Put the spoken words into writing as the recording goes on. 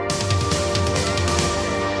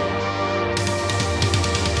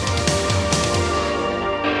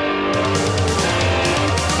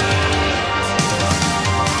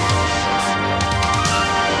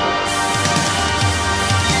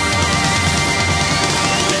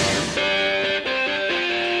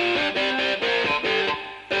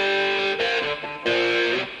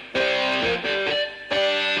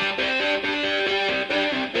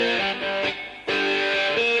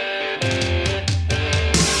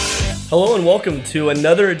Hello and welcome to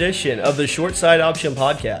another edition of the Short Side Option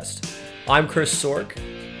Podcast. I'm Chris Sork,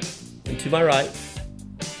 and to my right,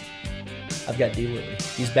 I've got DLew.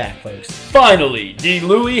 He's back, folks. Finally,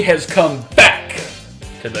 DLew has come back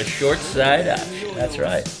to the Short Side Option. That's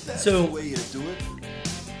right. So,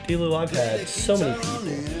 DLew, I've had so many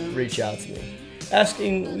people reach out to me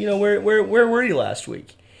asking, where were you last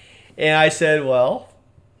week? And I said, well,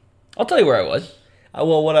 I'll tell you where I was.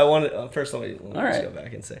 What I wanted, first let me right. go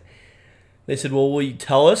back and say. They said, well, will you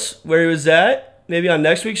tell us where he was at? Maybe on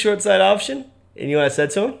next week's Short Side Option? And you know what I said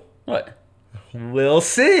to him? What? We'll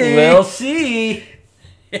see. We'll see.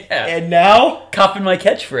 Yeah. And now? Copping my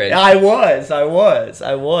catchphrase. I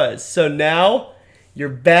was. So now, you're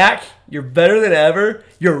back. You're better than ever.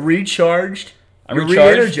 You're recharged. You're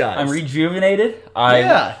re-energized. I'm rejuvenated.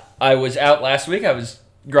 I was out last week. I was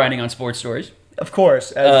grinding on sports stories. Of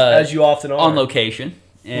course, as you often are. On location.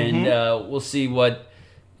 And we'll see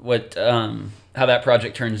how that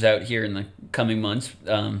project turns out here in the coming months.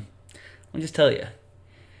 Let me just tell you,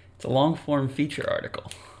 it's a long-form feature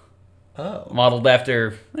article. Oh. Modeled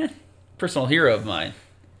after personal hero of mine,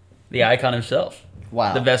 the icon himself.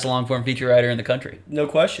 Wow. The best long-form feature writer in the country. No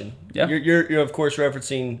question. Yeah. You're of course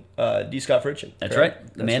referencing D. Scott Fritchen. That's right.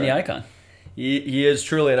 The icon. He is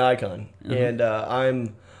truly an icon, and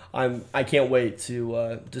I can't wait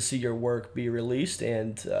to see your work be released,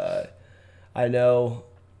 and I know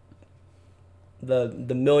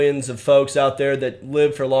the millions of folks out there that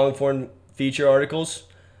live for long-form feature articles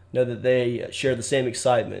know that they share the same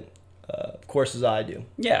excitement, of course, as I do.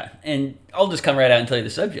 Yeah, and I'll just come right out and tell you the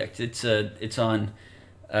subject. It's on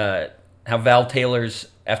how Val Taylor's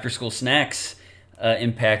after-school snacks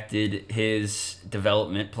impacted his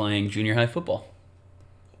development playing junior high football.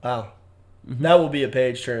 Wow. That will be a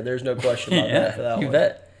page turner. There's no question about that for that one. You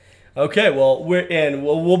bet. Okay, well,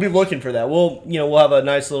 we'll be looking for that. We'll have a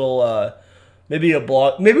nice little maybe a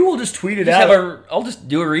blog. Maybe we'll just tweet it out. I'll just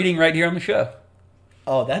do a reading right here on the show.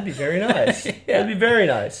 Oh, that'd be very nice. Yeah. That'd be very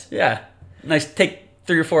nice. Yeah. Nice. Take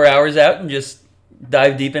 3 or 4 hours out and just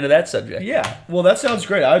dive deep into that subject. Yeah. Well, that sounds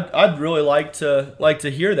great. I'd really like to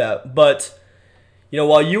hear that. But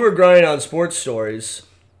while you were grinding on sports stories,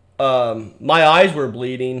 my eyes were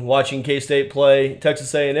bleeding watching K-State play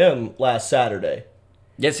Texas A&M last Saturday.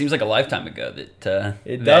 Yeah, it seems like a lifetime ago that that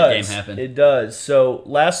game happened. It does. So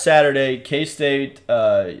last Saturday, K-State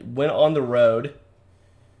went on the road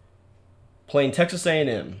playing Texas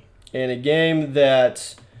A&M in a game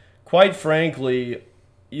that, quite frankly,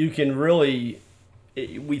 we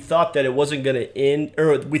thought that it wasn't going to end,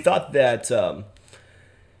 or we thought that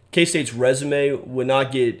K-State's resume would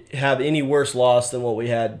not have any worse loss than what we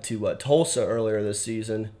had to Tulsa earlier this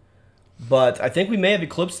season. But I think we may have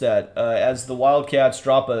eclipsed that as the Wildcats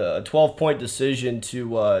drop a 12-point decision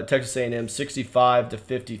to Texas A&M,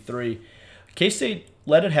 65-53. K-State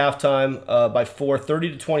led at halftime by 4,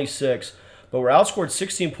 30-26, but were outscored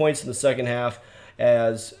 16 points in the second half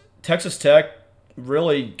as Texas Tech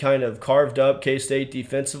really kind of carved up K-State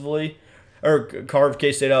defensively, or carved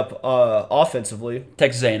K-State up offensively.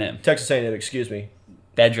 Texas A&M. Texas A&M, excuse me.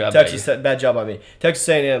 Bad job Bad job by me. Texas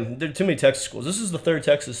A&M. There are too many Texas schools. This is the third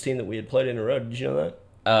Texas team that we had played in a row. Did you know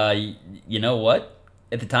that? You know what?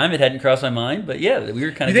 At the time, it hadn't crossed my mind, but yeah, we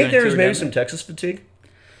were kind of. You think there was maybe some Texas fatigue?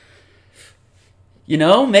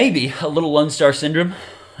 Maybe a little Lone Star syndrome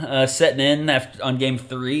setting in on Game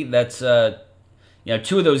 3. That's 2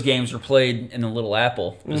 of those games were played in the Little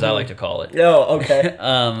Apple, as I like to call it. Oh, okay.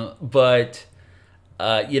 But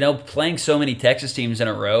playing so many Texas teams in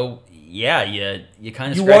a row. Yeah, you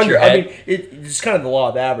kind of scratch your head. I mean, it's kind of the law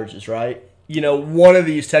of averages, right? One of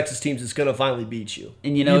these Texas teams is going to finally beat you.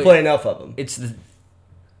 And you play enough of them.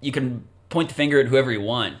 You can point the finger at whoever you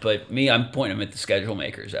want, but I'm pointing them at the schedule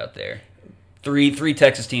makers out there. Three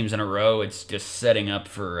Texas teams in a row. It's just setting up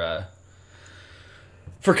for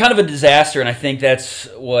kind of a disaster, and I think that's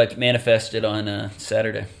what manifested on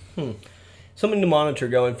Saturday. Something to monitor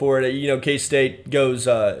going forward. K-State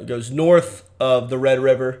goes north of the Red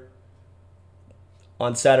River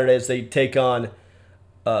on Saturday as they take on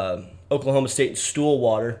Oklahoma State in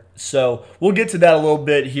Stillwater. So we'll get to that a little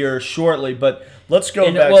bit here shortly, but let's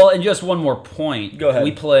go back. Well, and just one more point. Go ahead. We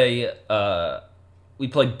play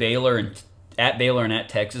Baylor and at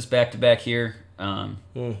Texas back-to-back here.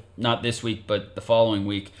 Not this week, but the following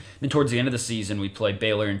week. Then towards the end of the season, we play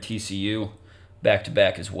Baylor and TCU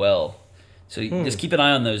back-to-back as well. So just keep an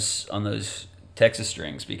eye on those Texas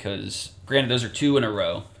strings because, granted, those are 2 in a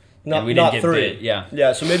row. Not 3. Bit.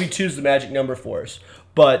 Yeah, so maybe 2 is the magic number for us.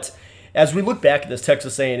 But as we look back at this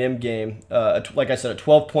Texas A&M game, like I said, a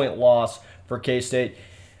 12-point loss for K-State,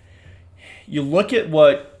 you look at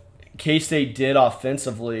what K-State did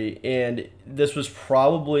offensively, and this was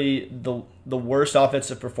probably the worst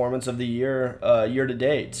offensive performance of the year year to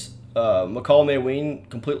date. McCall Mayween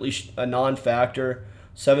completely a non-factor,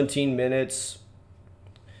 17 minutes.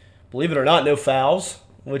 Believe it or not, no fouls,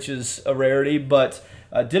 which is a rarity, but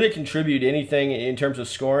didn't contribute anything in terms of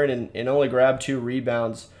scoring and only grabbed 2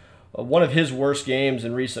 rebounds. One of his worst games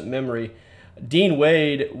in recent memory. Dean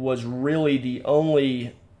Wade was really the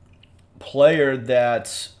only player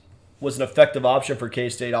that was an effective option for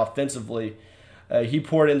K-State offensively. He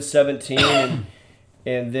poured in 17,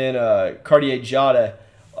 and then Cartier Jada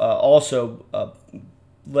also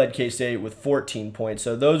led K-State with 14 points.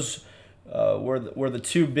 So those were the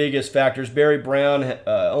 2 biggest factors. Barry Brown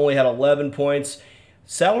only had 11 points.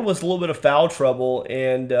 Saddled with a little bit of foul trouble,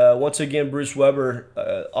 and once again, Bruce Weber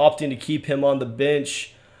opting to keep him on the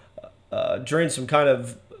bench during some kind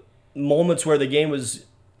of moments where the game was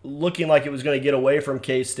looking like it was going to get away from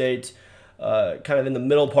K-State, kind of in the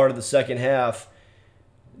middle part of the second half.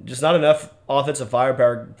 Just not enough offensive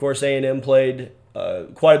firepower. Of course, A&M played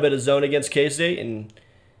quite a bit of zone against K-State, and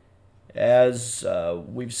as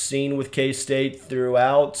we've seen with K-State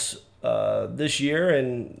throughout this year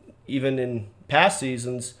and even in past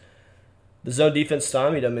seasons, the zone defense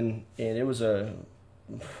stymied them, and it was a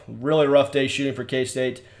really rough day shooting for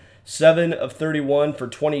K-State. 7 of 31 for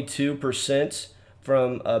 22%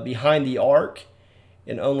 from behind the arc,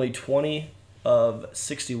 and only 20 of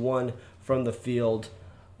 61 from the field,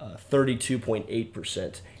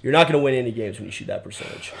 32.8%. You're not going to win any games when you shoot that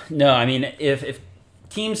percentage. No, I mean, if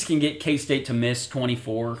teams can get K-State to miss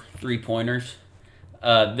 24 three-pointers,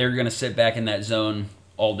 they're going to sit back in that zone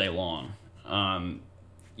all day long.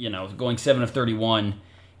 Going 7 of 31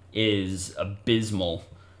 is abysmal.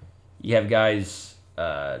 You have guys,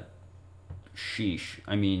 I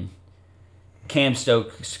mean, Cam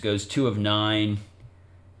Stokes goes 2 of 9.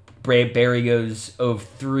 Barry goes 0 of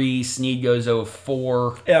 3. Snead goes 0 of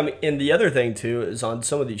 4. Yeah, I mean, and the other thing, too, is on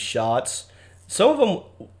some of these shots, some of them,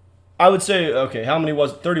 I would say, okay, how many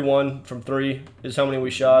was it? 31 from 3 is how many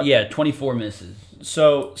we shot? Yeah, 24 misses.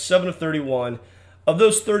 So 7 of 31. Of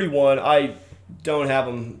those 31, I don't have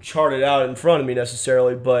them charted out in front of me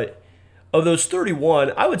necessarily, but of those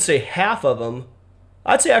 31, I would say half of them,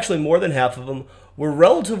 I'd say actually more than half of them, were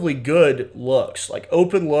relatively good looks, like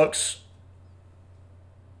open looks,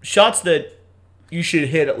 shots that you should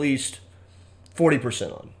hit at least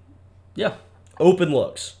 40% on. Yeah. Open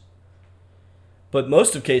looks. But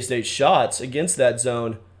most of K-State's shots against that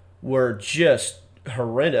zone were just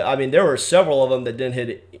horrendous. I mean, there were several of them that didn't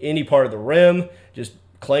hit any part of the rim, just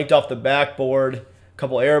clanked off the backboard, a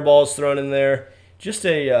couple air balls thrown in there. Just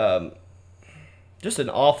an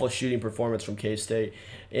awful shooting performance from K-State,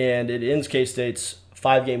 and it ends K-State's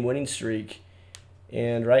 5-game winning streak.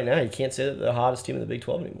 And right now, you can't say that they're the hottest team in the Big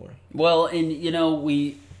 12 anymore. Well, and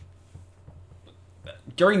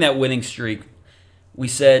during that winning streak, we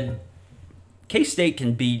said K-State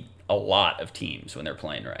can beat a lot of teams when they're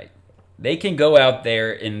playing right. They can go out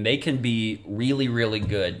there and they can be really, really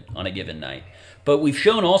good on a given night. But we've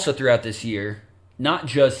shown also throughout this year, not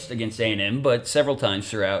just against A&M, but several times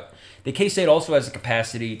throughout, that K-State also has the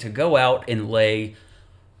capacity to go out and lay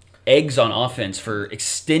eggs on offense for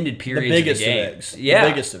extended periods of the game. Of eggs. Yeah.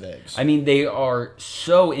 The biggest of eggs. I mean, they are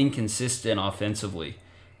so inconsistent offensively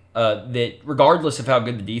that regardless of how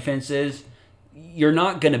good the defense is, you're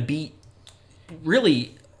not going to beat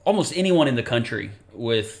really almost anyone in the country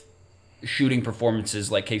with shooting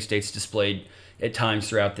performances like K-State's displayed at times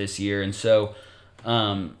throughout this year. And so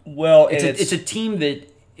it's a team that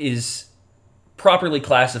is properly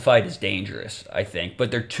classified as dangerous, I think,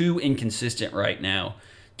 but they're too inconsistent right now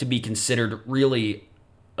to be considered really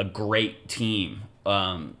a great team.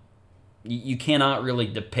 You cannot really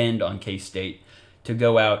depend on K-State to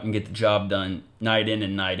go out and get the job done night in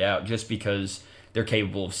and night out just because they're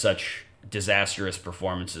capable of such disastrous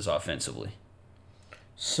performances offensively.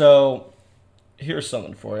 So, here's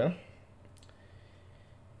something for you.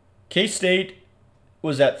 K-State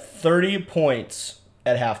was at 30 points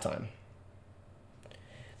at halftime.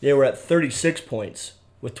 They were at 36 points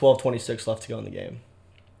with 12:26 left to go in the game.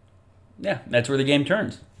 Yeah, that's where the game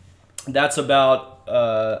turns. That's about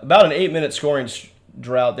an 8-minute scoring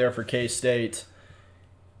drought there for K-State.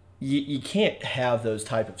 You can't have those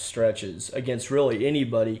type of stretches against really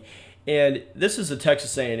anybody. And this is a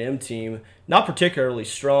Texas A&M team, not particularly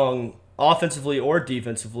strong offensively or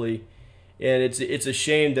defensively. And it's a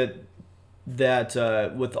shame that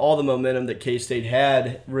with all the momentum that K-State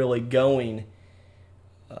had really going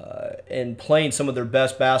and playing some of their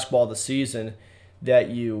best basketball of the season, that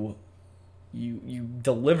you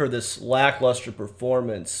deliver this lackluster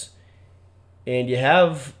performance and you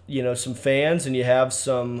have some fans, and you have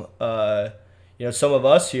some some of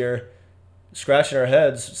us here scratching our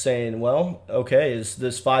heads saying, well, okay, is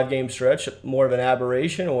this 5-game stretch more of an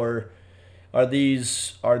aberration, or are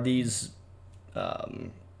these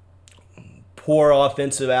poor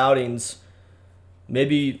offensive outings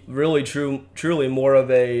maybe really truly more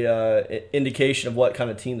of a indication of what kind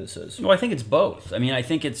of team this is? Well, I think it's both. I mean, I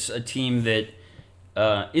think it's a team that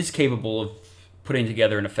is capable of putting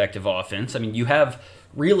together an effective offense. I mean, you have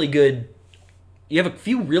a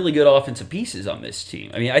few really good offensive pieces on this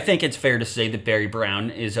team. I mean, I think it's fair to say that Barry Brown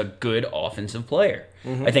is a good offensive player.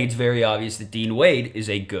 Mm-hmm. I think it's very obvious that Dean Wade is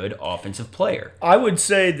a good offensive player. I would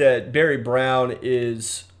say that Barry Brown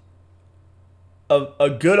is a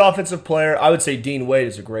good offensive player. I would say Dean Wade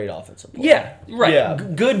is a great offensive player. Yeah, right. Yeah.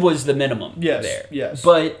 Good was the minimum there. Yes.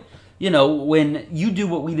 But, when you do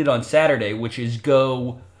what we did on Saturday, which is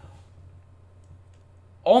go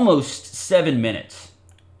almost 7 minutes,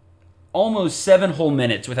 almost 7 whole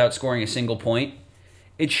minutes without scoring a single point,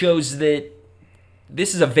 it shows that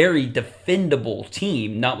this is a very defendable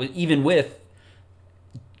team, even with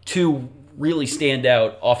 2 really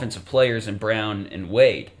standout offensive players in Brown and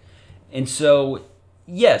Wade. And so,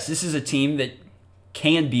 yes, this is a team that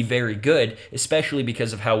can be very good, especially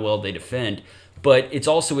because of how well they defend. But it's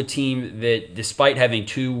also a team that, despite having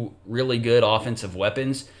 2 really good offensive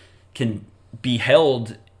weapons, can be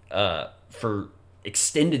held for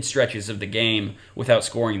extended stretches of the game without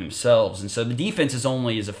scoring themselves. And so the defense is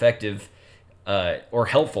only as effective or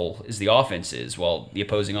helpful as the offense is, while the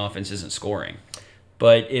opposing offense isn't scoring.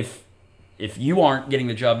 But if you aren't getting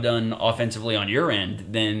the job done offensively on your end,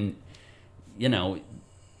 then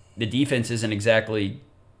the defense isn't exactly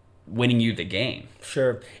winning you the game.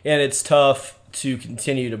 Sure. And it's tough to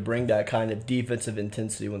continue to bring that kind of defensive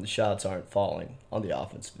intensity when the shots aren't falling on the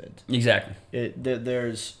offensive end. Exactly.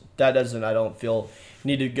 That doesn't, I don't feel,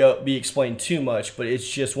 need to be explained too much, but it's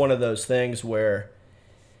just one of those things where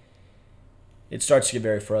it starts to get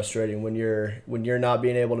very frustrating when you're not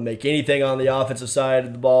being able to make anything on the offensive side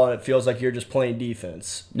of the ball, and it feels like you're just playing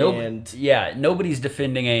defense. Nobody's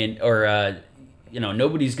defending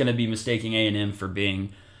nobody's going to be mistaking A&M for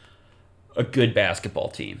being a good basketball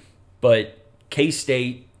team, but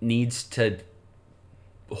K-State needs to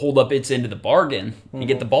hold up its end of the bargain and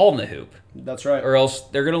get the ball in the hoop. That's right. Or else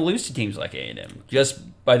they're going to lose to teams like A&M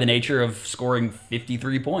just by the nature of scoring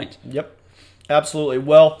 53 points. Yep, absolutely.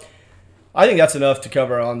 Well, I think that's enough to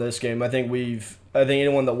cover on this game. I think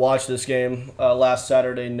anyone that watched this game last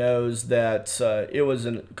Saturday knows that it was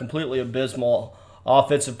a completely abysmal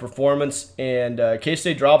offensive performance, and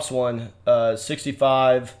K-State drops one,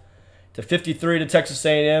 65-53 to Texas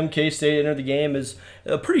A&M. K-State entered the game as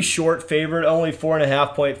a pretty short favorite, only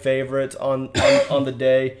 4.5-point favorite on the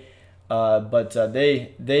day, but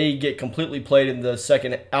they get completely outplayed in the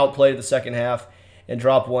second half and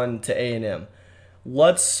drop one to A&M.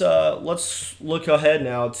 Let's look ahead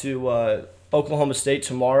now to Oklahoma State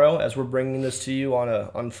tomorrow, as we're bringing this to you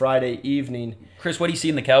on Friday evening. Chris, what do you see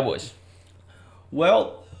in the Cowboys?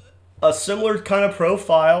 Well, a similar kind of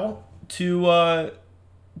profile to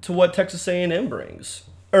what Texas A&M brings.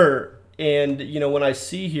 When I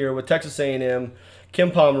see here with Texas A&M,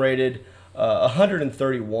 KenPom rated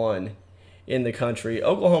 131 in the country.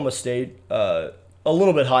 Oklahoma State a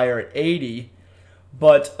little bit higher at 80.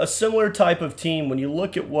 But a similar type of team, when you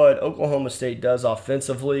look at what Oklahoma State does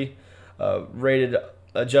offensively, rated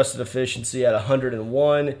adjusted efficiency at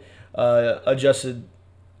 101, adjusted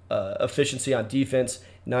efficiency on defense,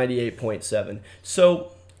 98.7.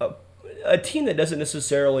 So a team that doesn't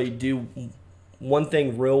necessarily do one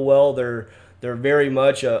thing real well, they're very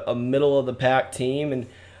much a middle-of-the-pack team. And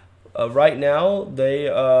right now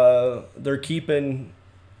they're keeping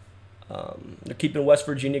West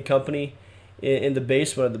Virginia company in the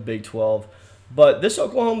basement of the Big 12. But this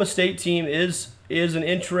Oklahoma State team is an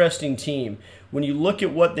interesting team. When you look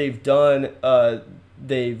at what they've done,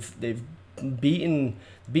 they've beaten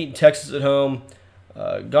Texas at home,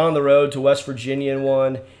 gone on the road to West Virginia and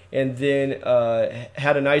won, and then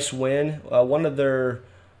had a nice win, one of their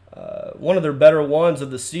better ones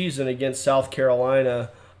of the season against South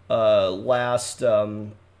Carolina last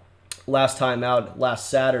time out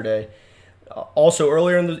last Saturday. Also,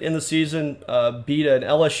 earlier in the season, beat an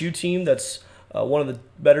LSU team that's one of the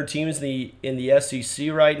better teams in the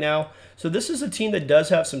SEC right now. So this is a team that does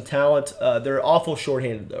have some talent. They're awful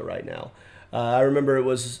shorthanded, though, right now. I remember it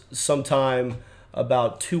was sometime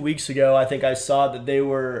about 2 weeks ago, I think I saw that they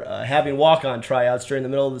were having walk-on tryouts during the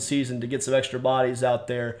middle of the season to get some extra bodies out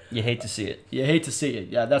there. You hate to see it.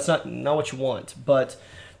 Yeah, that's not what you want. But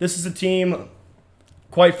this is a team,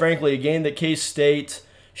 quite frankly, a game that K-State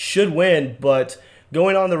should win, but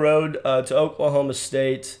going on the road to Oklahoma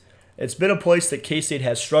State, it's been a place that K-State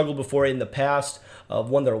has struggled before in the past.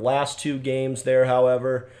 Won their last 2 games there,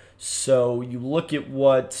 however. So you look at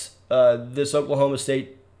what this Oklahoma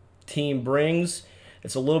State team brings.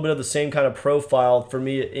 It's a little bit of the same kind of profile for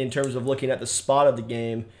me in terms of looking at the spot of the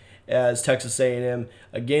game as Texas A&M.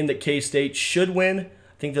 A game that K-State should win. I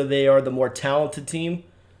think that they are the more talented team.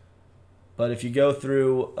 But if you go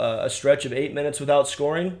through a stretch of 8 minutes without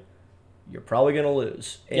scoring, you're probably going to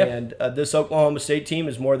lose. Yep. And this Oklahoma State team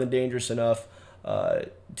is more than dangerous enough to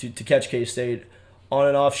catch K-State on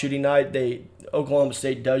and off shooting night. Oklahoma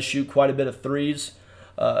State does shoot quite a bit of threes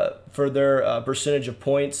for their percentage of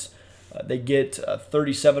points. They get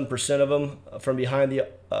 37% of them from behind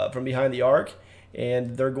the arc,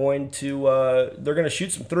 and they're going to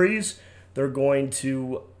shoot some threes. They're going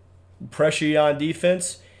to pressure you on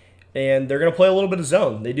defense, and they're going to play a little bit of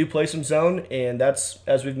zone. They do play some zone, and that's,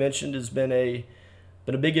 as we've mentioned, has been a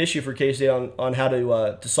big issue for K-State on how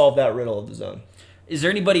to solve that riddle of the zone. Is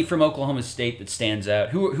there anybody from Oklahoma State that stands out?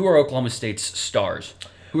 Who are Oklahoma State's stars?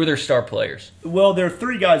 Who are their star players? Well, there are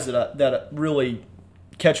 3 guys that really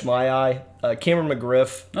catch my eye. Cameron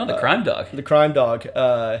McGriff. Oh, the crime dog. The crime dog.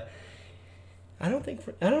 I don't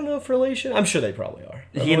know if relation. I'm sure they probably are.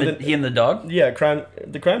 He and the dog? Yeah,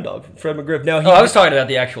 the crime dog, Fred McGriff. Now, I was talking about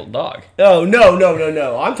the actual dog. Oh,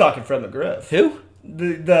 no. I'm talking Fred McGriff. Who?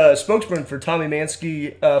 The spokesman for Tommy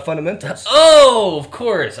Mansky Fundamentals. Oh, of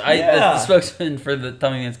course. Yeah. That's the spokesman for the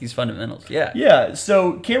Tommy Mansky's Fundamentals. Yeah. Yeah,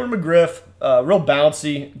 so Cameron McGriff, real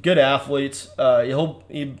bouncy, good athlete.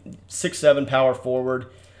 He's 6'7", power forward.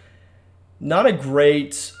 Not a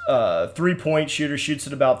great 3-point shooter, shoots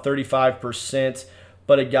at about 35%,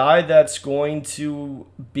 but a guy that's going to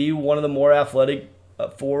be one of the more athletic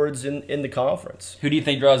forwards in the conference. Who do you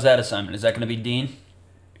think draws that assignment? Is that going to be Dean?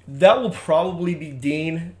 That will probably be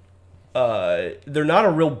Dean. They're not a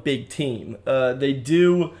real big team. They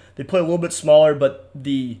play a little bit smaller, but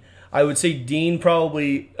I would say Dean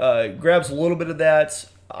probably grabs a little bit of that.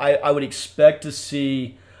 I would expect to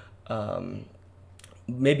see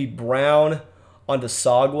maybe Brown onto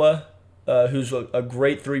Sagwa, who's a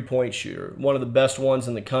great 3-point shooter, one of the best ones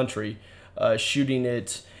in the country, shooting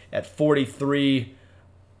it at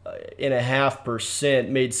 43.5%,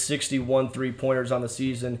 made 61 3-pointers on the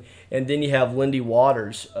season. And then you have Lindy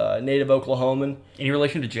Waters, native Oklahoman. Any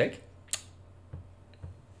relation to Jake?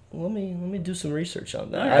 Let me do some research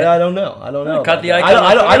on that. Right. I don't know. I don't know. Cut the icon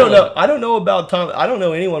I don't know. I don't know about Tom. I don't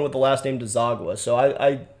know anyone with the last name Dzagwa. So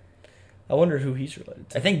I wonder who he's related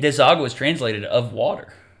to. I think Desagua was translated of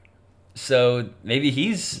water. So maybe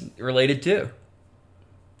he's related too.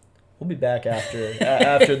 We'll be back after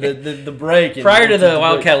the break. Prior to the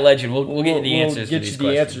Wildcat Legend, we'll get you the answers to these questions.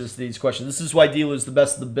 We'll get you the answers to these questions. This is why DLew is the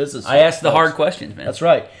best of the business. I asked the hard questions, man. That's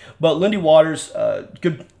right. But Lindy Waters,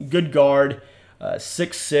 good guard,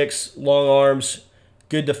 6'6", long arms,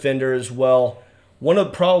 good defender as well. One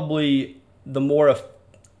of probably the more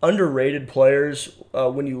underrated players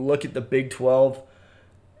when you look at the Big 12.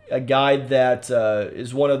 A guy that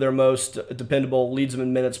is one of their most dependable, leads them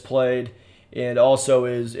in minutes played, and also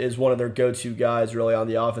is one of their go-to guys really on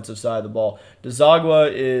the offensive side of the ball.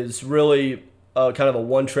 Dzagwa is really kind of a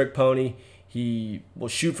one-trick pony. He will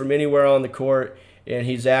shoot from anywhere on the court, and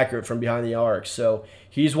he's accurate from behind the arc. So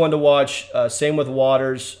he's one to watch. Same with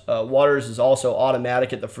Waters. Waters is also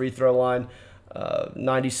automatic at the free throw line,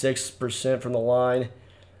 96% from the line.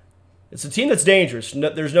 It's a team that's dangerous.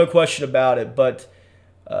 There's no question about it, but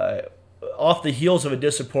off the heels of a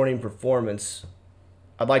disappointing performance,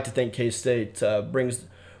 I'd like to think K-State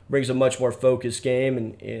brings a much more focused game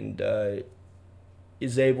and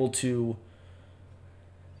is able to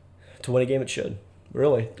win a game it should,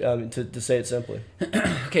 really, to say it simply.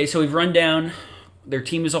 Okay, so we've run down their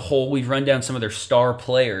team as a whole. We've run down some of their star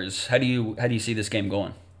players. How do you see this game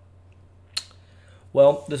going?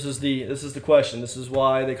 Well, this is the question. This is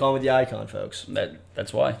why they call me the icon, folks.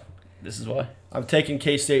 That's why. This is why. I'm taking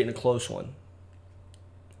K-State in a close one.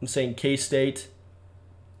 I'm saying K-State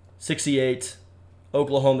 68,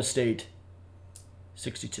 Oklahoma State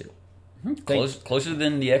 62. Closer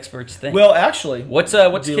than the experts think. Well, actually, what's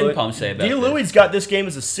KenPom say about DLew's got this game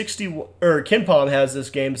as a 60, or KenPom has this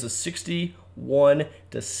game as a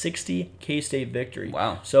 61-60 K-State victory.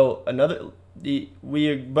 Wow. So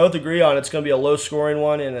we both agree on it's going to be a low scoring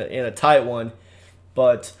one and a tight one,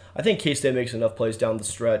 but I think K-State makes enough plays down the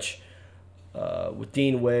stretch. With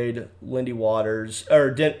Dean Wade, Lindy Waters,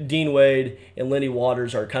 or Dean Wade and Lindy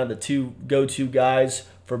Waters are kind of the two go-to guys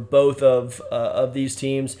for both of these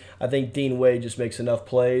teams. I think Dean Wade just makes enough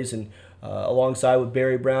plays, and alongside with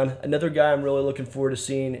Barry Brown, another guy I'm really looking forward to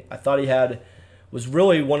seeing. I thought he had was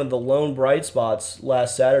really one of the lone bright spots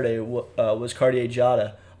last Saturday was Cartier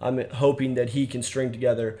Jada. I'm hoping that he can string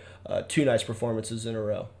together 2 nice performances in a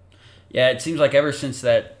row. Yeah, it seems like ever since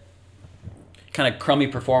that kind of crummy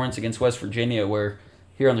performance against West Virginia, where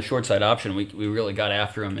here on the short side option, we really got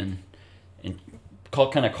after him and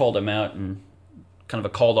kind of called him out and kind of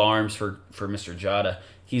a call to arms for Mr. Jada.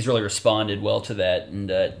 He's really responded well to that and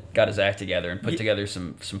got his act together and put together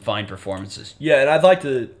some fine performances. Yeah, and I like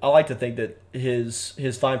to think that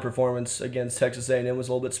his fine performance against Texas A&M was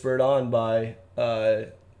a little bit spurred on by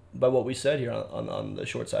what we said here on the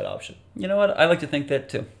short side option. You know what? I like to think that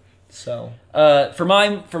too. So for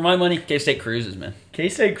my money, K-State cruises, man.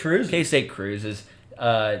 K-State cruises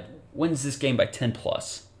wins this game by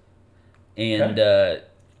 10+, and.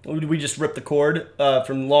 We just rip the cord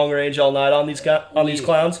from long range all night on these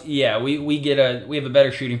clowns. Yeah, we have a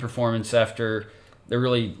better shooting performance after the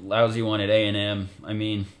really lousy one at A&M. I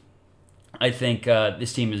mean, I think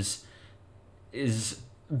this team is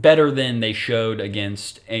better than they showed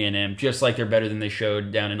against A&M, just like they're better than they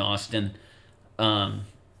showed down in Austin,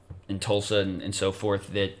 in Tulsa, and so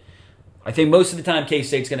forth. That I think most of the time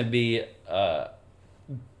K-State's going to be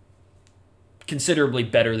considerably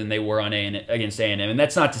better than they were against A&M. And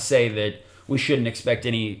that's not to say that we shouldn't expect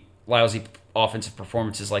any lousy offensive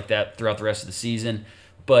performances like that throughout the rest of the season.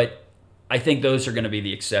 But I think those are going to be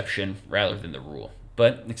the exception rather than the rule.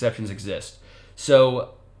 But exceptions exist.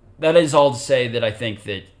 So that is all to say that I think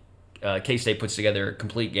that K-State puts together a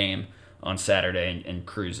complete game on Saturday and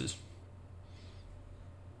cruises.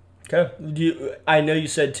 Okay. I know you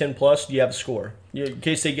said 10+. Do you have a score?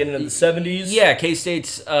 K-State getting into the 70s? Yeah,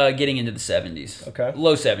 K-State's getting into the 70s. Okay.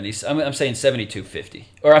 Low 70s. I'm saying 72-50.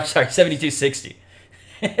 Or I'm sorry, 72-60.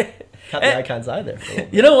 Caught the icon's eye there for a little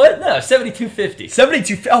bit. You know what? No, 72-50.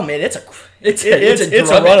 72. Oh man, it's a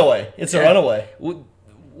runaway. It's a runaway.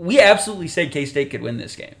 We absolutely said K-State could win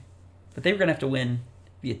this game, but they were gonna have to win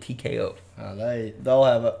via TKO.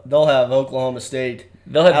 They'll have Oklahoma State.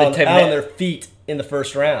 They'll have out on their feet in the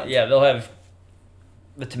first round. Yeah, they'll have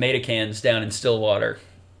the tomato cans down in Stillwater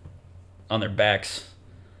on their backs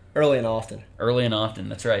early and often.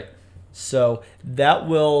 That's right. So that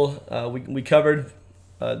will we covered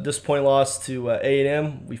disappointing loss to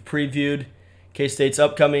A&M. We've previewed K-State's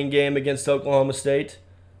upcoming game against Oklahoma State.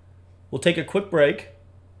 We'll take a quick break.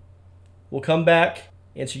 We'll come back,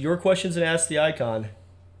 answer your questions, and ask the icon.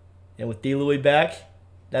 And with DLew back,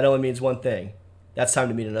 that only means one thing. That's time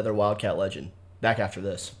to meet another Wildcat legend. Back after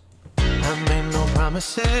this. I made no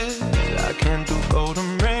promises. I can't do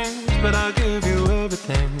golden rings, but I'll give you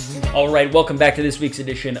everything. All right, welcome back to this week's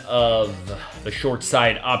edition of the Short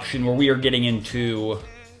Side Option, where we are getting into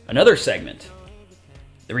another segment.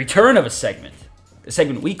 The return of a segment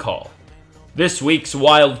we call This Week's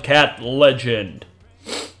Wildcat Legend.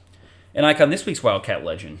 And Icon, this week's Wildcat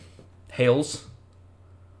Legend hails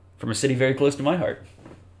from a city very close to my heart,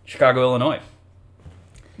 Chicago, Illinois.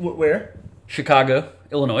 Where? Chicago,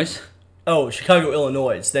 Illinois. Oh, Chicago,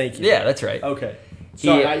 Illinois. Thank you. Yeah, that's right. Okay.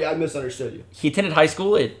 Sorry, I misunderstood you. He attended high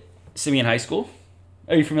school at Simeon High School.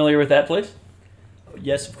 Are you familiar with that place?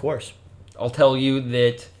 Yes, of course. I'll tell you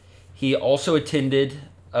that he also attended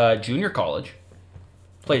junior college.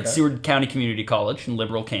 Played at Seward County Community College in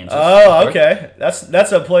Liberal, Kansas. Oh, okay.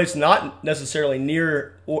 That's a place not necessarily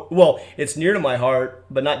near. It's near to my heart,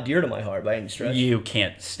 but not dear to my heart by any stretch. You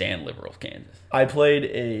can't stand Liberal, Kansas. I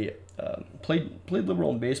played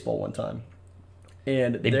Liberal in baseball one time,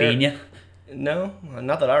 and they beat you? No,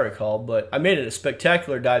 not that I recall. But I made it a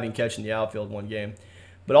spectacular diving catch in the outfield one game.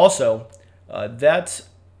 But also, that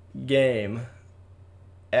game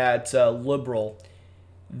at Liberal,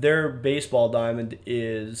 their baseball diamond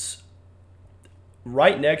is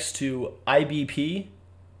right next to IBP,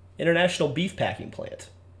 International Beef Packing Plant.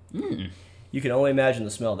 Mm. You can only imagine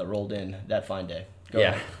the smell that rolled in that fine day. Go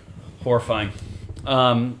ahead. Horrifying.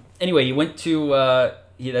 Anyway, he went to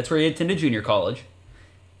that's where he attended junior college.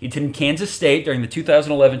 He attended Kansas State during the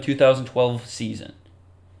 2011-2012 season,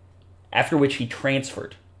 after which he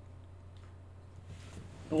transferred.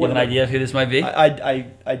 Do you have an idea of who this might be? I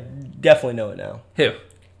definitely know it now. Who?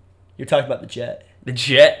 You're talking about the Jet. The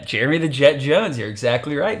Jet, Jeremy the Jet Jones. You're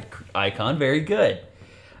exactly right. Icon, very good.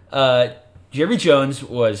 Jeremy Jones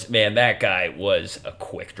that guy was a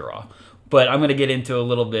quick draw. But I'm going to get into a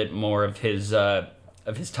little bit more of his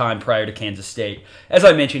time prior to Kansas State. As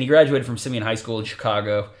I mentioned, he graduated from Simeon High School in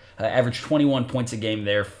Chicago, averaged 21 points a game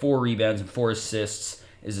there, 4 rebounds and 4 assists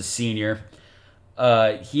as a senior.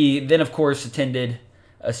 He then, of course, attended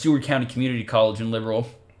Seward County Community College in Liberal,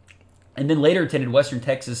 and then later attended Western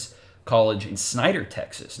Texas College in Snyder,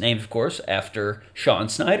 Texas, named, of course, after Sean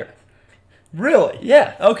Snyder. Really?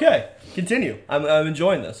 Yeah. Okay. Continue. I'm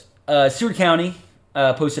enjoying this. Seward County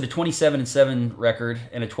posted a 27-7 record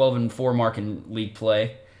and a 12-4 mark in league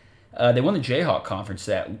play. They won the Jayhawk Conference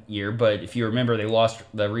that year, but if you remember, they lost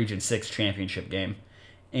the Region 6 championship game.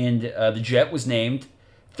 And the Jet was named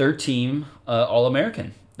third team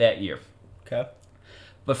All-American that year. Okay.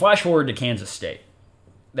 But flash forward to Kansas State.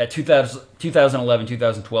 That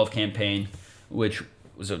 2011-2012 campaign, which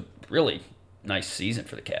was a really nice season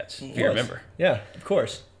for the Cats, if you remember. Yeah, of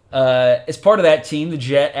course. As part of that team, the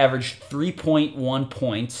Jet averaged 3.1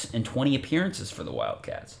 points and 20 appearances for the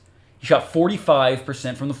Wildcats. He shot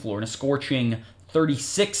 45% from the floor and a scorching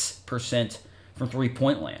 36% from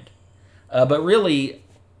three-point land. But really,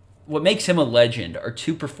 what makes him a legend are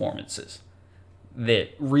two performances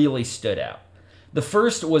that really stood out. The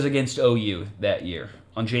first was against OU that year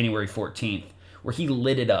on January 14th, where he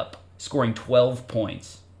lit it up, scoring 12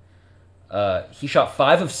 points. He shot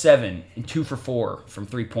 5 of 7 and 2 for 4 from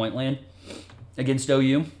three-point land against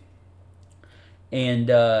OU. And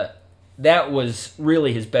that was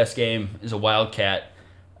really his best game as a Wildcat.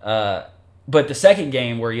 But the second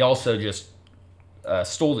game where he also just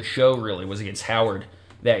stole the show, really, was against Howard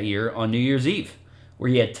that year on New Year's Eve, where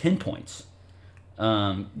he had 10 points,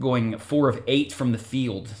 going 4 of 8 from the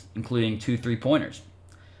field, including 2 three-pointers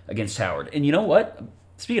against Howard. And you know what?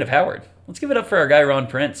 Speaking of Howard, let's give it up for our guy Ron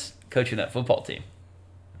Prince, coaching that football team.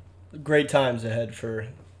 Great times ahead for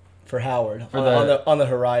Howard on the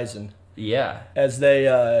horizon. Yeah, as they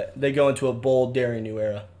go into a bold, daring new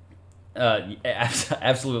era.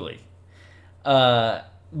 Absolutely. But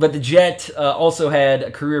the Jet also had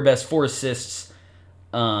a career best 4 assists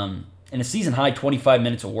and a season high 25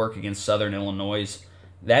 minutes of work against Southern Illinois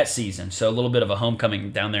that season. So a little bit of a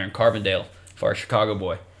homecoming down there in Carbondale for our Chicago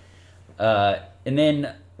boy. And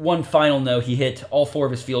then one final note, he hit all 4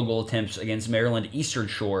 of his field goal attempts against Maryland Eastern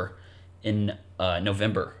Shore in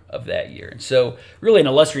November of that year. And so really an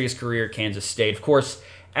illustrious career at Kansas State. Of course,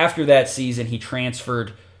 after that season, he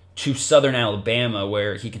transferred to Southern Alabama,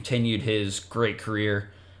 where he continued his great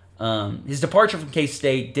career. His departure from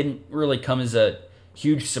K-State didn't really come as a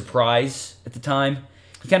huge surprise at the time.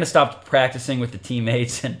 He kind of stopped practicing with the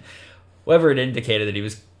teammates, and whoever had indicated that he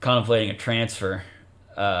was contemplating a transfer.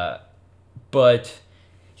 But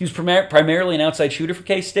he was primarily an outside shooter for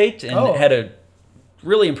K-State and had a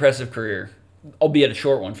really impressive career, albeit a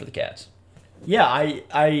short one for the Cats. Yeah, I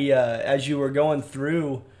as you were going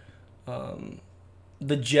through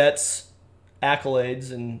the Jets'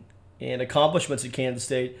 accolades and accomplishments at Kansas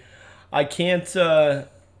State, I can't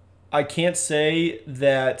say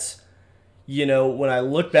that, when I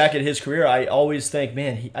look back at his career, I always think,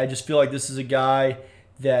 man, I just feel like this is a guy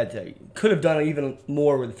that could have done even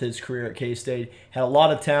more with his career at K-State, had a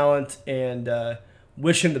lot of talent, and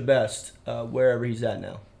wish him the best wherever he's at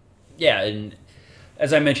now. Yeah, and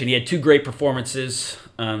as I mentioned, he had 2 great performances,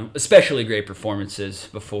 especially great performances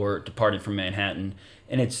before departing from Manhattan.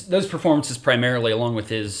 And it's those performances primarily, along with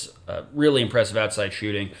his really impressive outside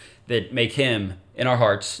shooting, that make him, in our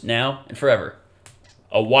hearts, now and forever,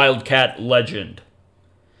 a Wildcat legend.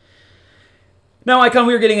 Now, Icon,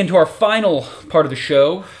 we are getting into our final part of the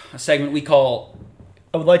show, a segment we call...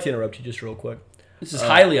 I would like to interrupt you just real quick. This is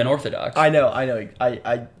highly unorthodox. I know.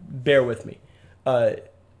 I bear with me.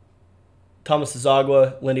 Thomas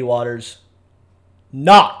Azagua, Lindy Waters,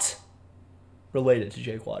 not related to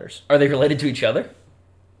Jake Waters. Are they related to each other?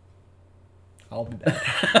 I'll be back.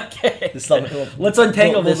 Okay. Let's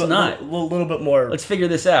untangle this knot. A little bit more. Let's figure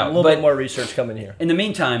this out. A little bit more research coming here. In the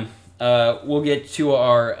meantime, we'll get to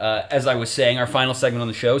our, as I was saying, our final segment on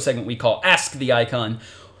the show, segment we call Ask the Icon,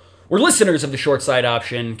 where listeners of the short side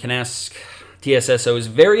option can ask TSSO's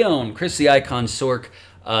very own Chris the Icon Sork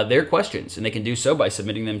their questions, and they can do so by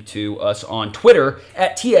submitting them to us on Twitter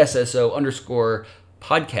at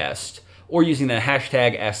TSSO_podcast, or using the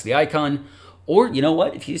hashtag AskTheIcon. Or, you know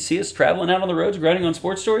what, if you see us traveling out on the roads, grinding on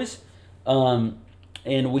sports stories, and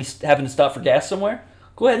we happen to stop for gas somewhere,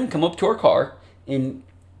 go ahead and come up to our car and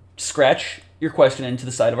scratch your question into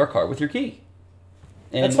the side of our car with your key.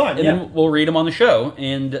 And, that's fine, and then we'll read them on the show,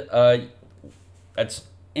 and that's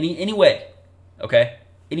any way, okay?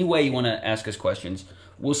 Any way you want to ask us questions,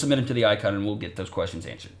 we'll submit them to the Icon, and we'll get those questions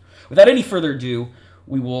answered. Without any further ado,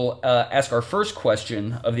 we will ask our first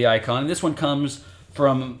question of the Icon, and this one comes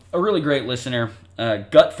from a really great listener,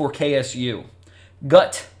 Gut for KSU.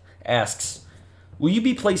 Gut asks, will you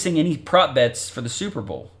be placing any prop bets for the Super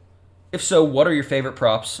Bowl? If so, what are your favorite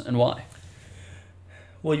props and why?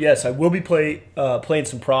 Well, yes, I will be playing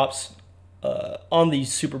some props on the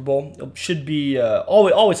Super Bowl. It should be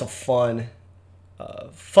always a fun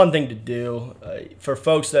thing to do for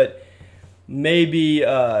folks that maybe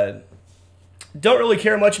don't really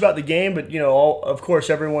care much about the game, but of course,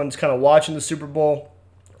 everyone's kind of watching the Super Bowl.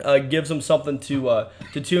 Gives them something to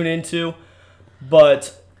tune into.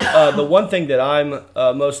 But the one thing that I'm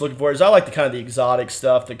most looking for is I like the exotic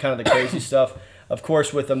stuff, the crazy stuff. Of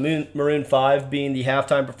course, with the Maroon 5 being the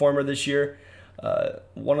halftime performer this year,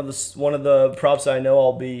 one of the props I know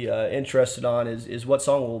I'll be interested on is what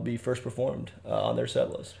song will be first performed on their set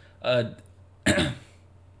list. What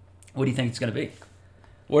do you think it's going to be?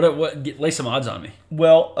 Lay some odds on me.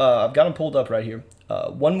 Well, I've got them pulled up right here.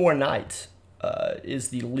 One More Night is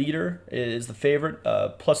the leader, is the favorite,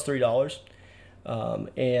 plus $3.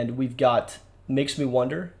 And we've got Makes Me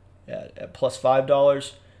Wonder at plus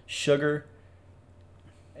 $5. Sugar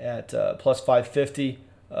at plus $5.50.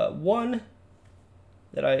 One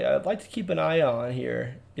that I'd like to keep an eye on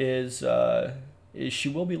here is She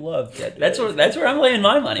Will Be Loved. That's where I'm laying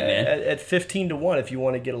my money, man. At 15 to 1 if you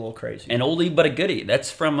want to get a little crazy. An oldie but a goodie.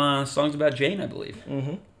 That's from Songs About Jane, I believe.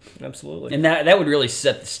 Mm-hmm. Absolutely. And that would really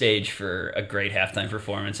set the stage for a great halftime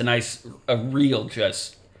performance. A real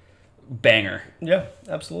just banger. Yeah,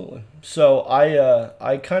 absolutely. So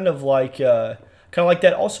I kind of like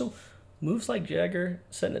that. Also, Moves Like Jagger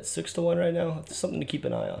sitting at 6 to 1 right now. That's something to keep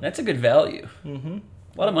an eye on. That's a good value. Mm-hmm.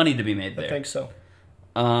 A lot of money to be made there. I think so.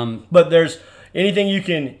 But there's anything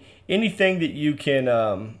that you can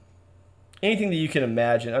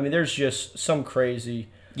imagine. I mean, there's just some crazy.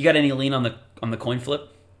 You got any lean on the coin flip?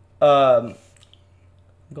 I'm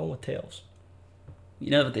going with tails.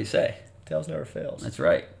 You know what they say. Tails never fails. That's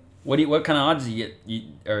right. What kind of odds do you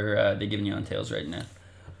get? Are they giving you on tails right now?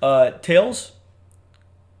 Tails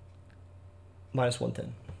minus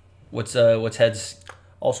 110. What's heads?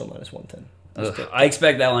 Also minus 110. I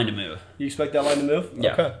expect that line to move. You expect that line to move?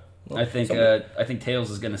 Yeah. Okay. Well, I think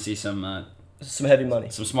tails is going to see some heavy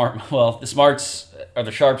money. Some smart. Well, the smarts or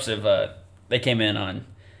the sharps they came in on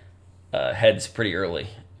heads pretty early,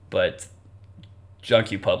 but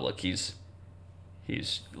Junkie Public he's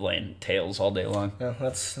laying tails all day long. Yeah,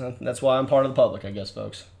 that's why I'm part of the public, I guess,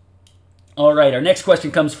 folks. All right, our next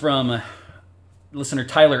question comes from listener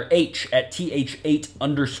Tyler H at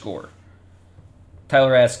th8_.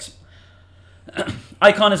 Tyler asks,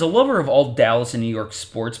 Icon, as a lover of all Dallas and New York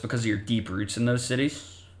sports because of your deep roots in those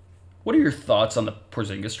cities, what are your thoughts on the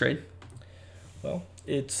Porzingis trade? Well,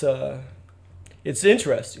 it's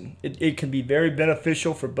interesting. It can be very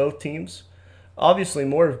beneficial for both teams. Obviously,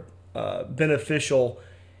 more beneficial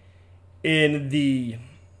in the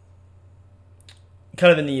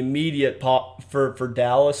immediate pop for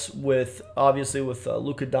Dallas with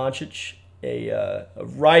Luka Doncic, a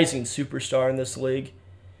rising superstar in this league,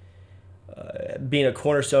 being a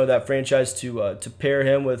cornerstone of that franchise to pair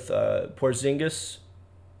him with Porzingis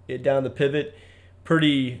down the pivot,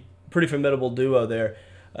 pretty formidable duo there.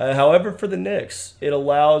 However, for the Knicks, it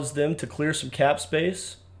allows them to clear some cap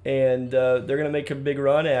space, and they're going to make a big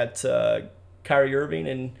run at Kyrie Irving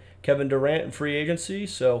and Kevin Durant in free agency.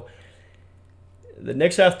 So the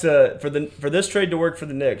Knicks have to, for this trade to work for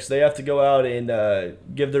the Knicks, they have to go out and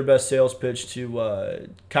give their best sales pitch to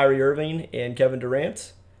Kyrie Irving and Kevin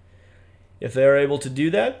Durant. If they're able to do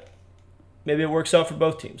that, maybe it works out for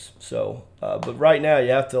both teams. So, but right now you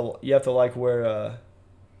have to like where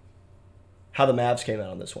how the Mavs came out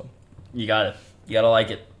on this one. You got it. You got to like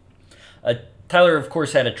it. Tyler, of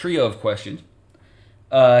course, had a trio of questions.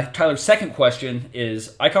 Tyler's second question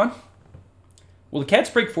is, Icon, will the Cats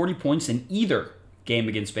break 40 points in either game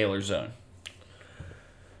against Baylor's zone?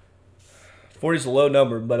 40 is a low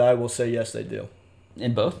number, but I will say yes, they do.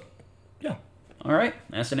 In both? Yeah. All right.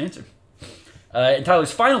 That's an answer. And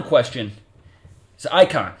Tyler's final question is,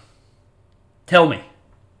 Icon, tell me,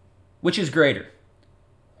 which is greater?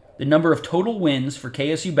 The number of total wins for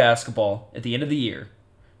KSU basketball at the end of the year,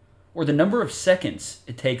 or the number of seconds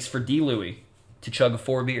it takes for DLew to chug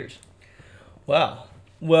 4 beers? Wow.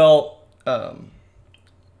 Well, I'm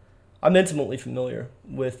intimately familiar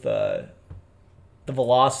with the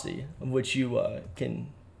velocity of which you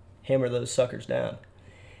can hammer those suckers down.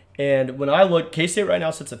 And when I look, K-State right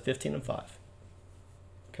now sits at 15-5.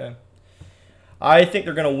 Okay. I think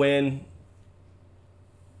they're going to win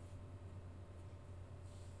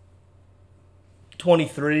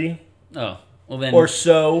 23 Oh, well then, or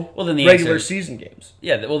so well then the regular answer, season games.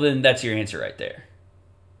 Yeah, well then that's your answer right there.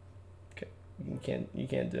 Okay. You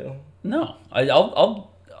can't do. No, I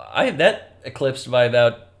have that eclipsed by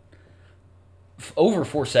about over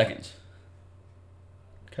 4 seconds.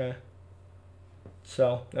 Okay.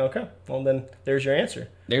 So, okay. Well, then there's your answer.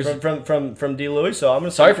 There's from DLew. So I'm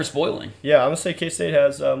gonna sorry for spoiling. Yeah, I'm gonna say K-State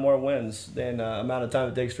has more wins than amount of time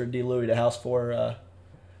it takes for DLew to house four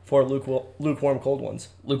lukewarm cold ones.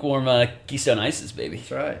 Lukewarm Keystone Ices, baby.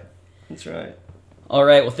 That's right. That's right. All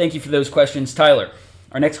right. Well, thank you for those questions, Tyler.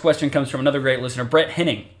 Our next question comes from another great listener, Brett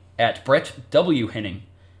Henning, at Brett W. Henning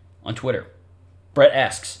on Twitter. Brett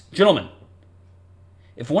asks, gentlemen,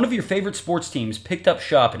 if one of your favorite sports teams picked up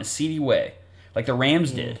shop in a seedy way, like the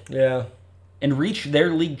Rams did, and reached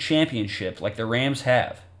their league championship like the Rams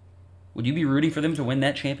have, would you be rooting for them to win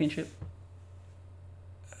that championship?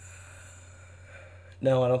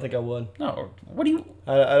 No, I don't think I would. No. What do you...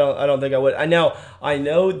 I don't think I would. I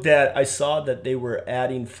know that I saw that they were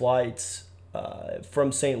adding flights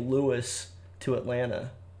from St. Louis to Atlanta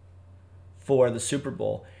for the Super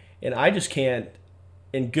Bowl, and I just can't,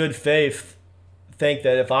 in good faith, think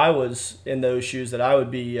that if I was in those shoes, that I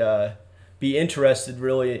would be interested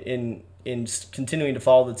really in continuing to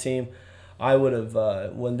follow the team. I would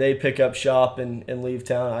have when they pick up shop and leave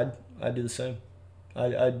town, I'd do the same.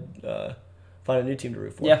 I'd find a new team to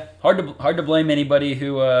root for. Yeah, hard to blame anybody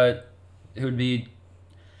who would be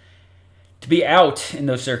out in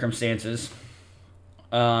those circumstances.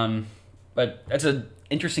 But that's an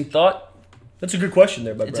interesting thought. That's a good question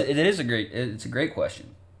there, Brett. It's a great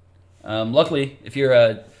question. Luckily, if you're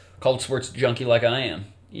a college sports junkie like I am,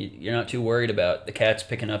 you're not too worried about the Cats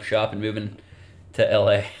picking up shop and moving to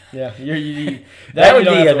LA. Yeah,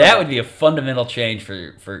 that would be a fundamental change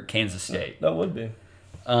for Kansas State. That would be.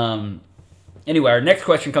 Anyway, our next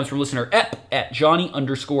question comes from listener Ep at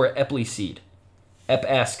Johnny_Epleyseed. Ep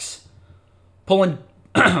asks, pulling.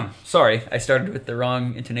 Sorry, I started with the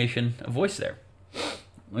wrong intonation of voice there.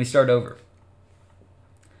 Let me start over.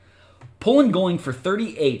 Pulling going for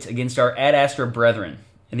 38 against our Ad Astra brethren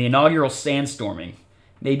in the inaugural sandstorming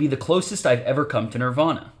may be the closest I've ever come to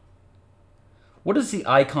Nirvana. What is the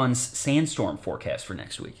Icons sandstorm forecast for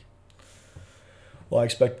next week? Well, I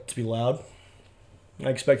expect it to be loud. I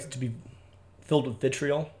expect it to be filled with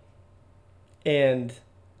vitriol. And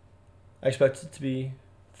I expect it to be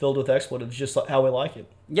filled with expletives, just like how we like it.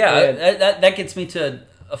 Yeah, that gets me to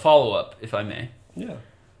a follow-up, if I may. Yeah.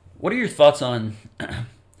 What are your thoughts on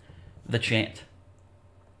the chant?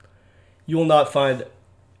 You will not find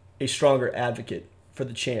a stronger advocate for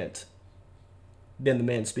the chant than the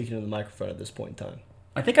man speaking in the microphone at this point in time.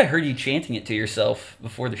 I think I heard you chanting it to yourself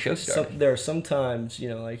before the show started. There are some times,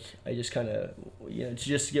 like I just kind of,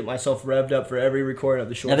 just to get myself revved up for every recording of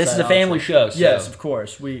the short. Now, this is a family show. So. Yes, of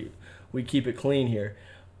course. We keep it clean here.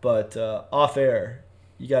 But off air,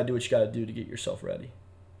 you got to do what you got to do to get yourself ready.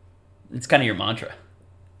 It's kind of your mantra.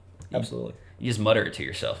 Absolutely. You just mutter it to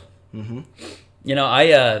yourself. Mm-hmm.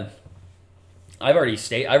 I've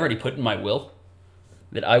already put in my will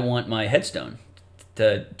that I want my headstone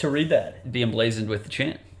to read that, be emblazoned with the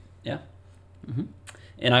chant. Yeah. Mm-hmm.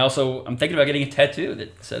 And I'm thinking about getting a tattoo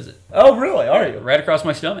that says it. Oh, really? Are you? Right across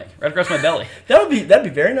my stomach, right across my belly. That'd be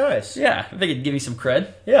very nice. Yeah, I think it'd give me some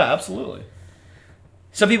cred. Yeah, absolutely.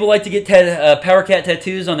 Some people like to get Power Cat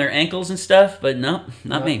tattoos on their ankles and stuff, but no,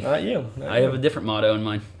 not me. Not you. I have a different motto in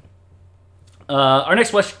mind. Our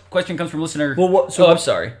next question comes from listener. Well, I'm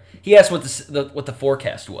sorry. He asked what the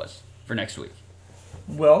forecast was for next week.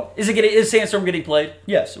 Well, is Sandstorm getting played?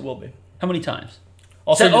 Yes, it will be. How many times?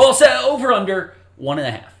 I'll say over under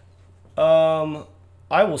 1.5.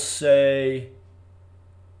 I will say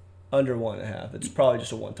under 1.5. It's probably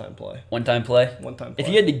just a one-time play. One-time play? One-time play. If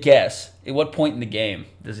you had to guess, at what point in the game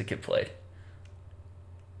does it get played?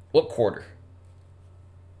 What quarter?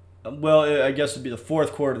 Well, I guess it'd be the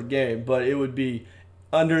fourth quarter of the game, but it would be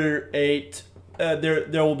under 8. There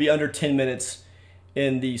will be under 10 minutes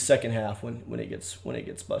in the second half when it gets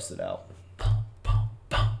busted out.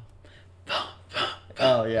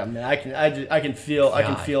 Oh yeah, man! I can feel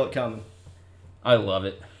it coming. I love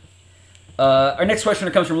it. Our next question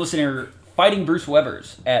comes from listener Fighting Bruce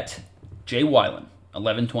Webbers at J Weiland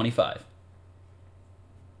 1125.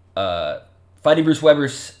 Fighting Bruce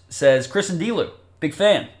Webbers says, Chris and DLew, big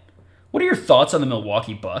fan. What are your thoughts on the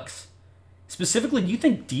Milwaukee Bucks? Specifically, do you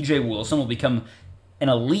think DJ Wilson will become an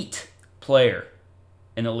elite player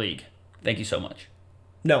in the league? Thank you so much.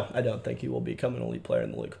 No, I don't think he will become an elite player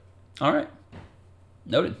in the league. All right.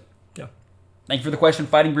 Noted. Yeah. Thank you for the question,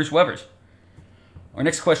 Fighting Bruce Webbers. Our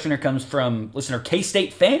next questioner comes from listener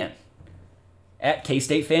K-State Fan at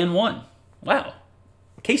K-State Fan 1. Wow.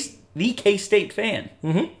 The K-State Fan.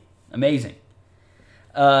 Mm-hmm. Amazing.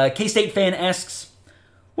 K-State Fan asks,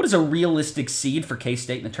 what is a realistic seed for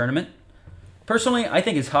K-State in the tournament? Personally, I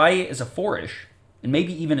think as high as a 4-ish, and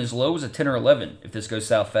maybe even as low as a 10 or 11 if this goes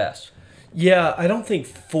south fast. Yeah, I don't think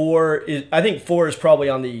 4 is... I think 4 is probably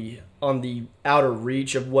on the outer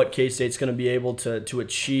reach of what K-State's going to be able to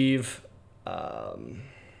achieve.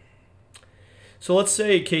 So let's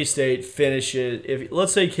say K-State finishes...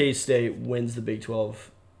 Let's say K-State wins the Big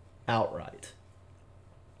 12 outright.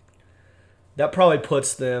 That probably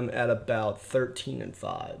puts them at about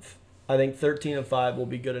 13-5. I think 13-5 will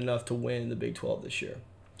be good enough to win the Big 12 this year.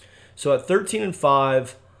 So at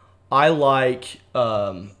 13-5, I like.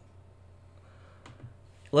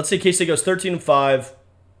 Let's say K-State goes 13-5,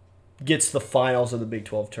 gets the finals of the Big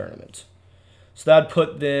 12 tournament. So that'd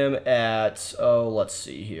put them at, let's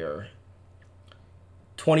see here,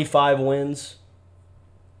 25 wins.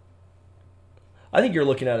 I think you're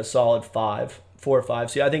looking at a solid 4 or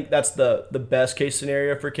 5. See, I think that's the best case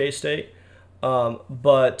scenario for K-State.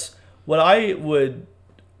 But what I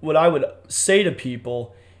would say to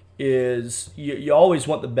people is you always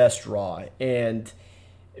want the best draw, and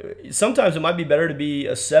sometimes it might be better to be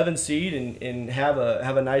a 7 seed and have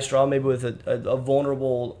a nice draw, maybe with a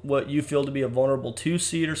vulnerable, what you feel to be a vulnerable 2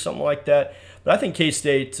 seed or something like that. But I think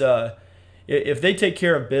K-State, if they take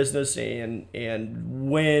care of business and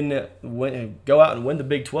win, go out and win the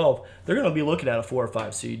Big 12, they're going to be looking at a 4 or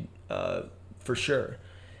 5 seed for sure.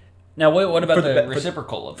 Now, what about the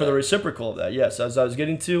reciprocal of that? For the reciprocal of that, yes. As I was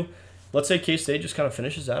getting to, let's say K-State just kind of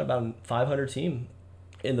finishes out about a 500 team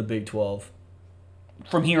in the Big 12.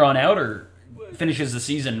 From here on out, or finishes the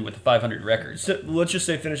season with a 500 record? So let's just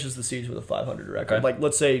say finishes the season with a 500 record. Okay. Like,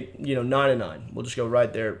 let's say, 9-9. We'll just go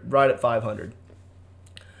right there, right at 500.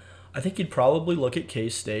 I think you'd probably look at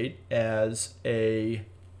K-State as a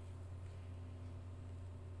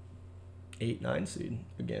 8-9 seed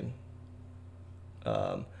again.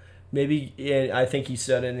 Maybe, and I think he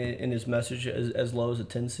said in his message as low as a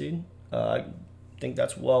 10 seed. I think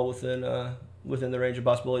that's well within the range of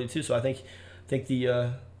possibility too. So I think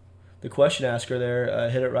the question asker there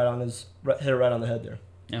hit it right on the head there.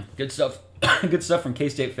 Yeah, good stuff. Good stuff from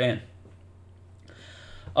K-State fan.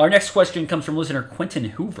 Our next question comes from listener Quentin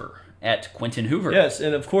Hoover at Quentin Hoover. Yes,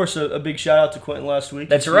 and of course a big shout out to Quentin last week.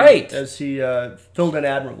 That's right. As he filled in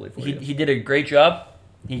admirably for you. He did a great job.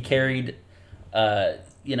 He carried the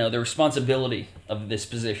responsibility of this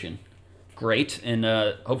position. Great, and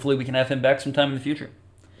hopefully we can have him back sometime in the future.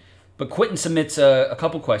 But Quentin submits a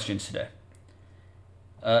couple questions today.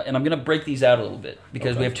 And I'm going to break these out a little bit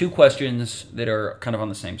because we have 2 questions that are kind of on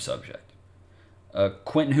the same subject.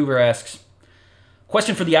 Quentin Hoover asks,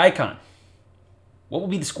 question for the icon. What will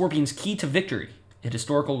be the Scorpions' key to victory at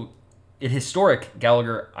historic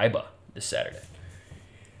Gallagher-Iba this Saturday?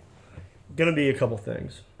 Going to be a couple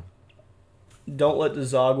things. Don't let the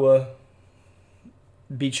Zagwa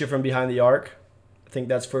beat you from behind the arc. I think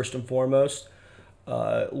that's first and foremost.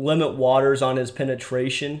 Limit Waters on his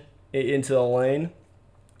penetration into the lane.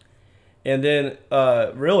 And then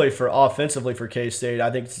really for offensively for K-State, I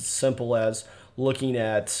think it's as simple as looking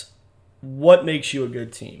at what makes you a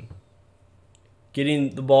good team.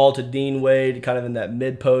 Getting the ball to Dean Wade kind of in that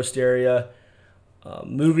mid-post area.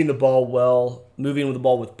 Moving the ball well. Moving the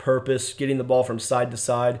ball with purpose. Getting the ball from side to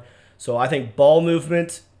side. So I think ball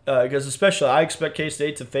movement, because especially I expect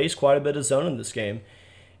K-State to face quite a bit of zone in this game.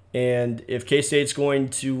 And if K-State's going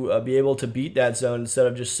to be able to beat that zone instead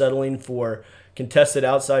of just settling for contested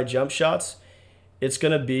outside jump shots, it's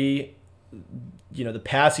going to be, the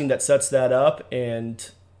passing that sets that up. And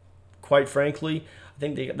quite frankly, I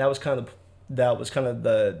think that was kind of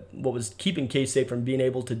what was keeping K-State from being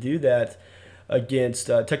able to do that against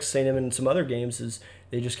Texas A&M and some other games is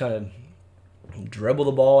they just kind of dribble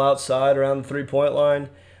the ball outside around the 3-point line,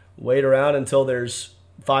 wait around until there's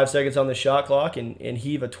 5 seconds on the shot clock, and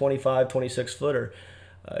heave a 25, 26-footer.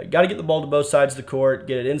 Got to get the ball to both sides of the court,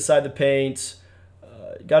 get it inside the paint.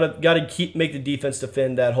 Got to make the defense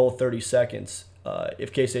defend that whole 30 seconds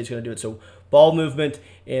if K-State's going to do it. So ball movement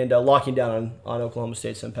and locking down on Oklahoma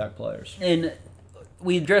State's impact players. And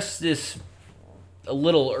we addressed this a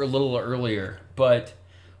little earlier, but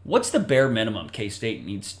what's the bare minimum K-State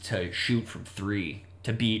needs to shoot from 3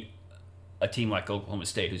 to beat a team like Oklahoma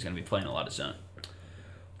State who's going to be playing a lot of zone?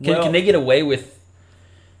 Can they get away with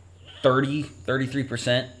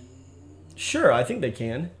 33%? Sure, I think they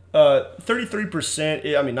can.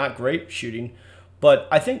 33%, I mean, not great shooting, but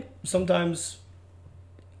I think sometimes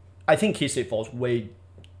K-State falls way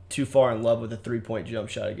too far in love with a 3-point jump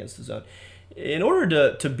shot against the zone. In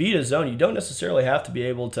order to beat a zone, you don't necessarily have to be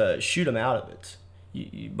able to shoot them out of it.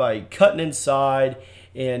 By cutting inside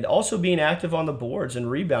and also being active on the boards and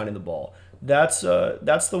rebounding the ball. That's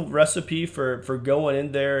the recipe for going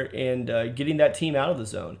in there and getting that team out of the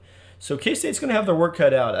zone. So K-State's going to have their work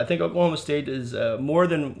cut out. I think Oklahoma State is more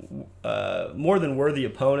than worthy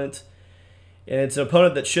opponent, and it's an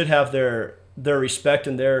opponent that should have their respect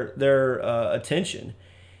and their attention.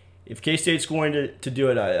 If K-State's going to do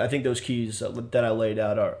it, I think those keys that I laid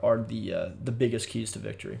out are the biggest keys to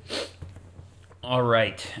victory. All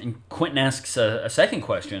right. And Quentin asks a second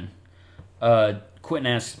question. Quentin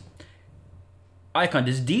asks, Icon,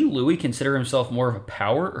 does DLew consider himself more of a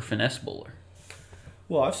power or finesse bowler?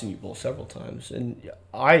 Well, I've seen you bowl several times, and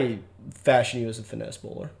I fashion you as a finesse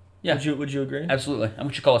bowler. Yeah. Would you agree? Absolutely. I'm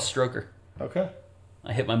what you call a stroker. Okay.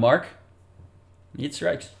 I hit my mark, you get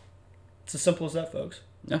strikes. It's as simple as that, folks.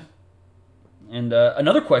 Yeah. And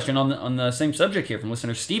another question on the same subject here from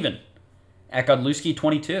listener Steven at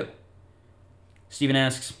Godlewski22. Steven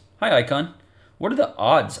asks, "Hi, Icon. What are the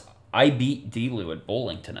odds I beat DLew at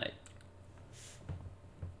bowling tonight?"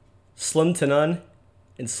 Slim to none,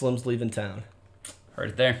 and Slim's leaving town. Heard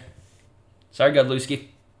it there. Sorry, Godlewski.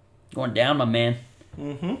 Going down, my man.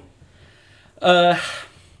 Mm-hmm.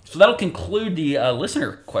 So that'll conclude the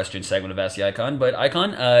listener question segment of Ask the Icon. But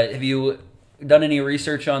Icon, have you done any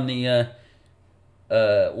research on the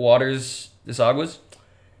Waters Desaguas?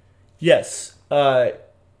 Yes.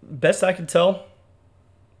 Best I can tell,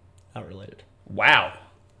 not related. Wow.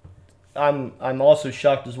 I'm also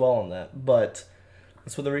shocked as well on that, but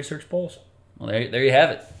that's what the research polls. Well, there you have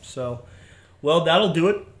it. So, well, that'll do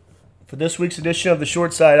it for this week's edition of the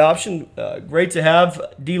Short Side Option. Great to have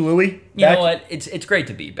DLew back. You know what? It's great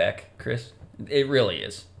to be back, Chris. It really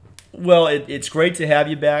is. Well, it's great to have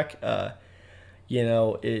you back. I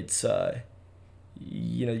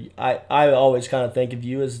always kind of think of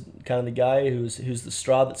you as kind of the guy who's the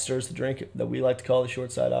straw that stirs the drink that we like to call the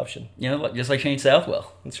Short Side Option. You know, just like Shane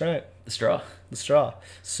Southwell. That's right. The straw. The straw.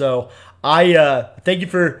 So I thank you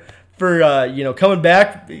for coming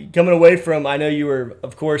back, coming away from. I know you were,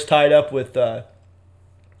 of course, tied up with a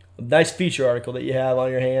nice feature article that you have on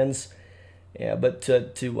your hands. Yeah, but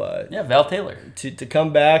Val Taylor to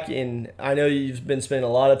come back, and I know you've been spending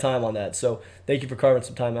a lot of time on that. So thank you for carving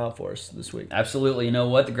some time out for us this week. Absolutely. You know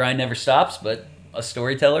what? The grind never stops. But us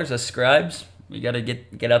storytellers, us scribes, we got to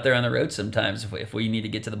get out there on the road sometimes if we need to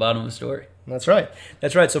get to the bottom of a story. That's right.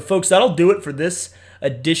 That's right. So, folks, that'll do it for this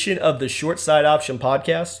edition of the Short Side Option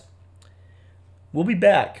podcast. We'll be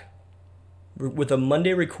back with a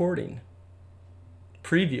Monday recording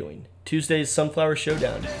previewing Tuesday's Sunflower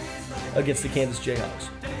Showdown against the Kansas Jayhawks.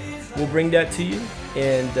 We'll bring that to you,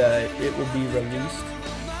 and it will be released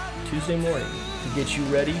Tuesday morning to get you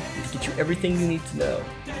ready, to get you everything you need to know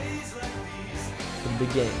for the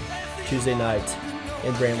big game Tuesday night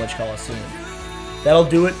in Grand Ledge Coliseum. That'll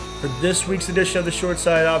do it for this week's edition of the Short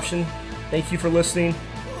Side Option. Thank you for listening,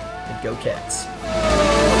 and go Cats.